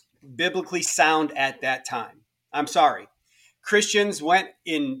weren't biblically sound at that time. I'm sorry. Christians went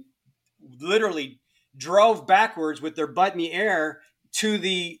in, literally drove backwards with their butt in the air to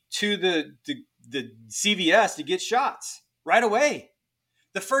the CVS to get shots right away.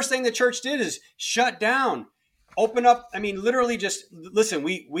 The first thing the church did is shut down, open up. I mean, literally just listen,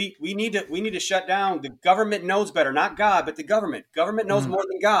 we need to shut down. The government knows better, not God, but the government. Government knows more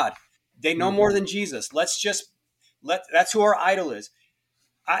than God. They know more than Jesus. That's who our idol is.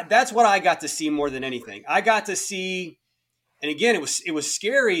 That's what I got to see more than anything. I got to see, and again, it was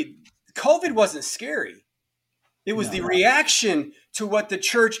scary. COVID wasn't scary. It was the reaction to what the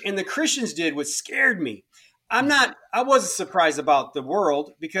church and the Christians did, what scared me. I wasn't surprised about the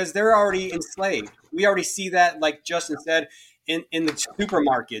world because they're already enslaved. We already see that, like Justin said, in the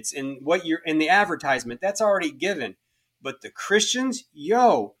supermarkets and in the advertisement, that's already given. But the Christians,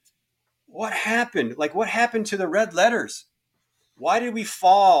 what happened? Like, what happened to the red letters? Why did we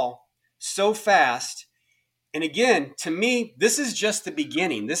fall so fast? And again, to me, this is just the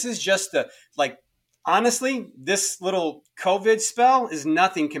beginning. This is just honestly, this little COVID spell is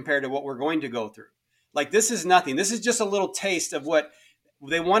nothing compared to what we're going to go through. Like, this is nothing. This is just a little taste of what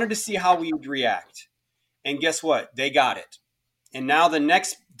they wanted to see how we would react. And guess what? They got it. And now the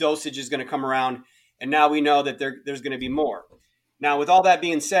next dosage is going to come around. And now we know that there's going to be more. Now, with all that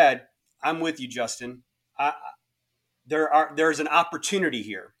being said, I'm with you, Justin. There's an opportunity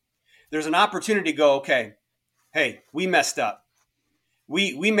here. There's an opportunity to go, okay, hey, we messed up.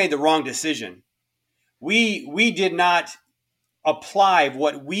 We made the wrong decision. We did not apply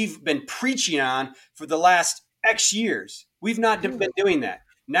what we've been preaching on for the last X years. We've not been doing that.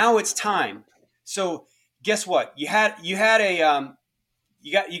 Now it's time. So guess what? You got a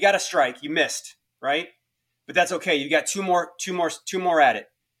strike. You missed, right? But that's okay. You got two more at it.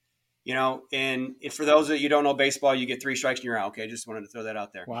 And for those that you don't know baseball, you get 3 strikes and you're out. Okay, just wanted to throw that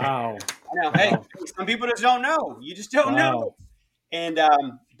out there. Wow. I know. Hey, some people just don't know. You just don't know. And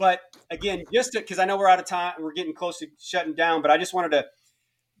but again, just because I know we're out of time, we're getting close to shutting down. But I just wanted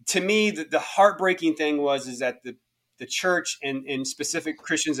to me, the heartbreaking thing is that the church and specific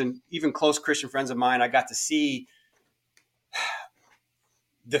Christians and even close Christian friends of mine, I got to see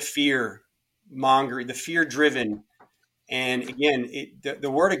the fear mongering, the fear driven. And again, the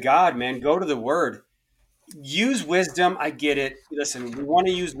word of God, man, go to the word. Use wisdom. I get it. Listen, we want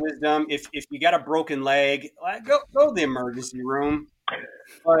to use wisdom. If you got a broken leg, go to the emergency room.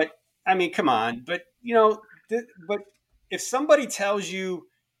 But I mean, come on. But but if somebody tells you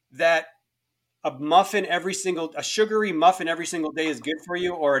that a sugary muffin every single day is good for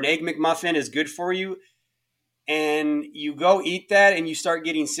you, or an egg McMuffin is good for you, and you go eat that and you start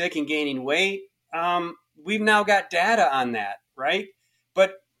getting sick and gaining weight, we've now got data on that, right?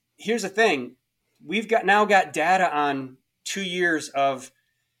 But here's the thing. We've now got data on 2 years of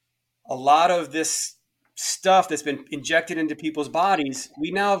a lot of this stuff that's been injected into people's bodies.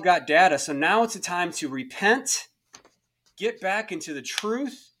 We now have got data. So now it's a time to repent, get back into the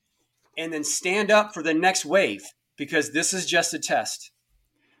truth, and then stand up for the next wave, because this is just a test.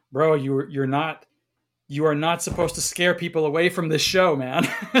 Bro, you are not supposed to scare people away from this show, man,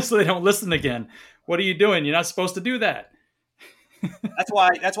 so they don't listen again. What are you doing? You're not supposed to do that. That's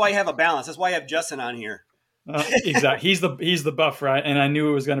why you have a balance. That's why you have Justin on here. Exactly. He's the buff, right? And I knew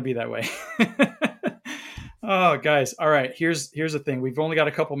it was going to be that way. Oh, guys. All right. Here's the thing. We've only got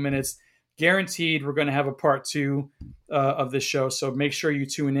a couple minutes. Guaranteed we're going to have a part 2 of this show. So make sure you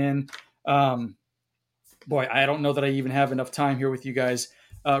tune in. Boy, I don't know that I even have enough time here with you guys.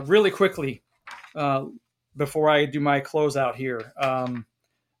 Really quickly, before I do my closeout here,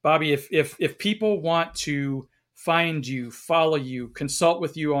 Bobby, if people want to find you, follow you, consult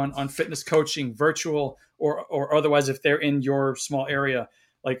with you on fitness coaching, virtual or otherwise, if they're in your small area,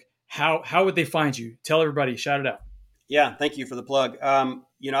 like how would they find you? Tell everybody, shout it out. Yeah, thank you for the plug.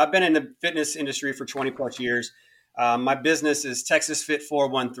 I've been in the fitness industry for 20 plus years. My business is Texas Fit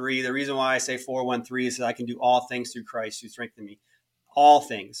 413. The reason why I say 413 is that I can do all things through Christ who strengthened me. All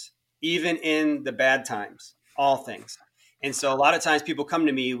things, even in the bad times, all things. And so a lot of times people come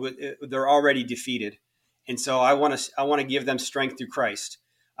to me they're already defeated. And so I want to give them strength through Christ.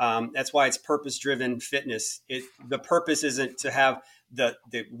 That's why it's purpose-driven fitness. The purpose isn't to have the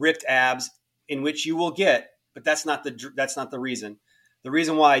ripped abs, in which you will get, but that's not the reason. The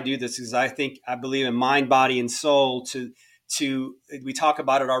reason why I do this is I believe in mind, body, and soul. We talk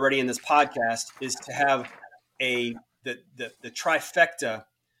about it already in this podcast, is to have the trifecta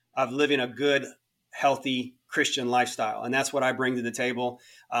of living a good, healthy Christian lifestyle, and that's what I bring to the table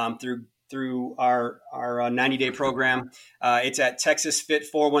through our 90-day program. It's at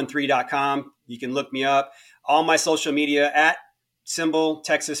TexasFit413.com. You can look me up. all my social media at symbol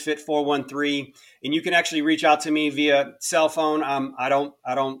Texas Fit 413, and you can actually reach out to me via cell phone. I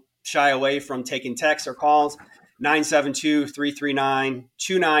don't shy away from taking texts or calls.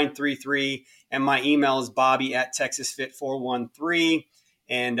 972-339-2933, and my email is bobby@texasfit413.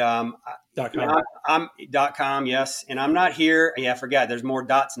 And .com. I'm .com, yes. And I'm not here. Yeah, I forgot. There's more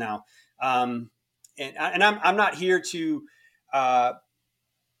dots now. And I'm not here to.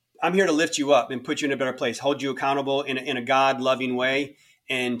 I'm here to lift you up and put you in a better place, hold you accountable in a God-loving way,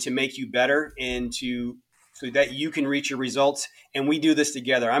 and to make you better, and so that you can reach your results. And we do this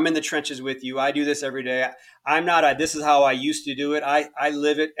together. I'm in the trenches with you. I do this every day. I'm not this is how I used to do it. I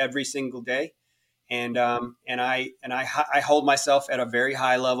live it every single day. And I hold myself at a very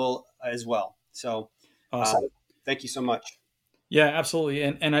high level as well. So awesome. Thank you so much. Yeah, absolutely.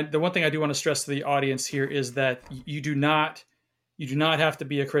 And the one thing I do want to stress to the audience here is that you do not have to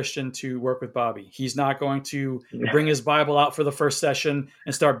be a Christian to work with Bobby. He's not going to bring his Bible out for the first session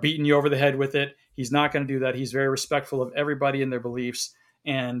and start beating you over the head with it. He's not going to do that. He's very respectful of everybody and their beliefs.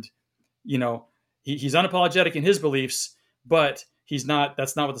 And, he's unapologetic in his beliefs, but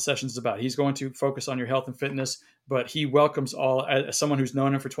that's not what the session is about. He's going to focus on your health and fitness, but he welcomes all. As someone who's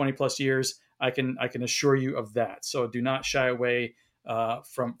known him for 20 plus years, I can assure you of that. So do not shy away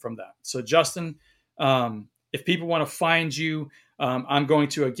from that. So Justin, if people want to find you, I'm going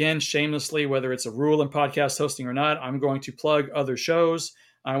to, again, shamelessly, whether it's a rule in podcast hosting or not, I'm going to plug other shows.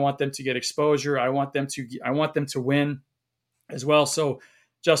 I want them to get exposure. I want them to win as well. So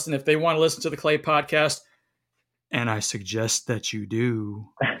Justin, if they want to listen to the Clay podcast, and I suggest that you do,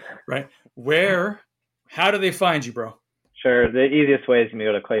 right? How do they find you, bro? Sure. The easiest way is to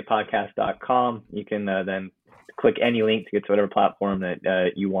go to claypodcast.com. You can then click any link to get to whatever platform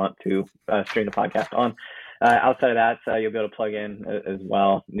that you want to stream the podcast on. Outside of that, you'll be able to plug in as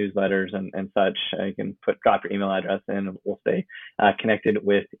well newsletters and such. You can drop your email address in, and we'll stay connected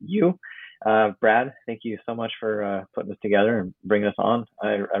with you. Brad, thank you so much for putting this together and bringing us on. I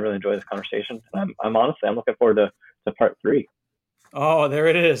really enjoyed this conversation. I'm looking forward to part 3. Oh, there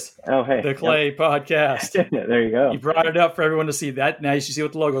it is. Oh, hey. The Clay podcast. There you go. You brought it up for everyone to see that. Now you should see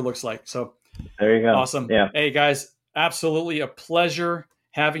what the logo looks like. So there you go. Awesome. Yeah. Hey, guys, absolutely a pleasure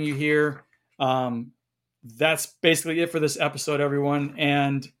having you here. That's basically it for this episode, everyone.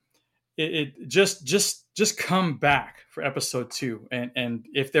 And it just come back for episode 2. And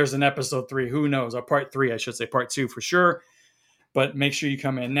if there's an episode 3, who knows? Or part 3, I should say, part 2 for sure. But make sure you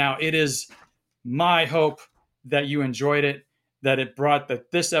come in. Now, it is my hope that you enjoyed it, that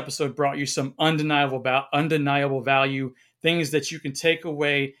this episode brought you some undeniable value, things that you can take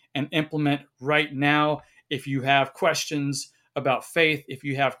away and implement right now. If you have questions about faith, if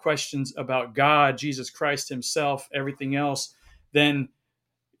you have questions about God, Jesus Christ himself, everything else, then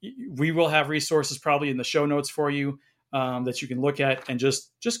we will have resources probably in the show notes for you that you can look at, and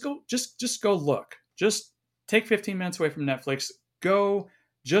just go look. Just take 15 minutes away from Netflix. Go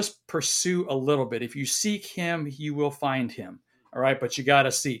just pursue a little bit. If you seek him, you will find him. All right. But you got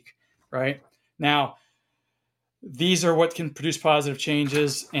to seek right now. These are what can produce positive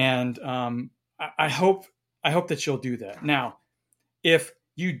changes. And I hope that you'll do that. Now, if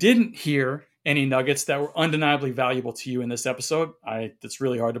you didn't hear any nuggets that were undeniably valuable to you in this episode, it's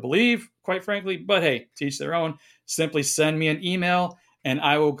really hard to believe, quite frankly, but hey, to each their own. Simply send me an email and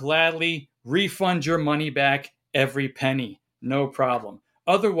I will gladly refund your money back, every penny. No problem.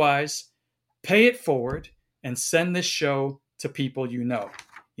 Otherwise, pay it forward and send this show to people you know.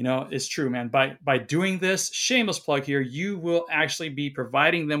 It's true, man. By doing this, shameless plug here, you will actually be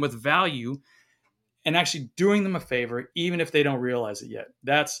providing them with value and actually doing them a favor, even if they don't realize it yet.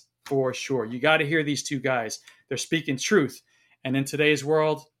 That's for sure. You got to hear these two guys. They're speaking truth. And in today's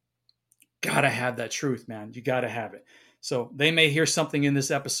world, got to have that truth, man. You got to have it. So they may hear something in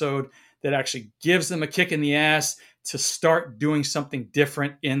this episode that actually gives them a kick in the ass to start doing something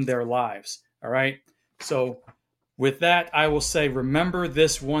different in their lives. All right. So with that, I will say, remember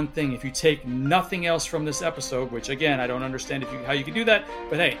this one thing. If you take nothing else from this episode, which again, I don't understand how you can do that,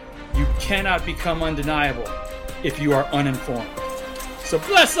 but hey, you cannot become undeniable if you are uninformed. So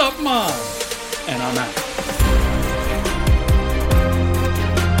bless up, Mom, and I'm out.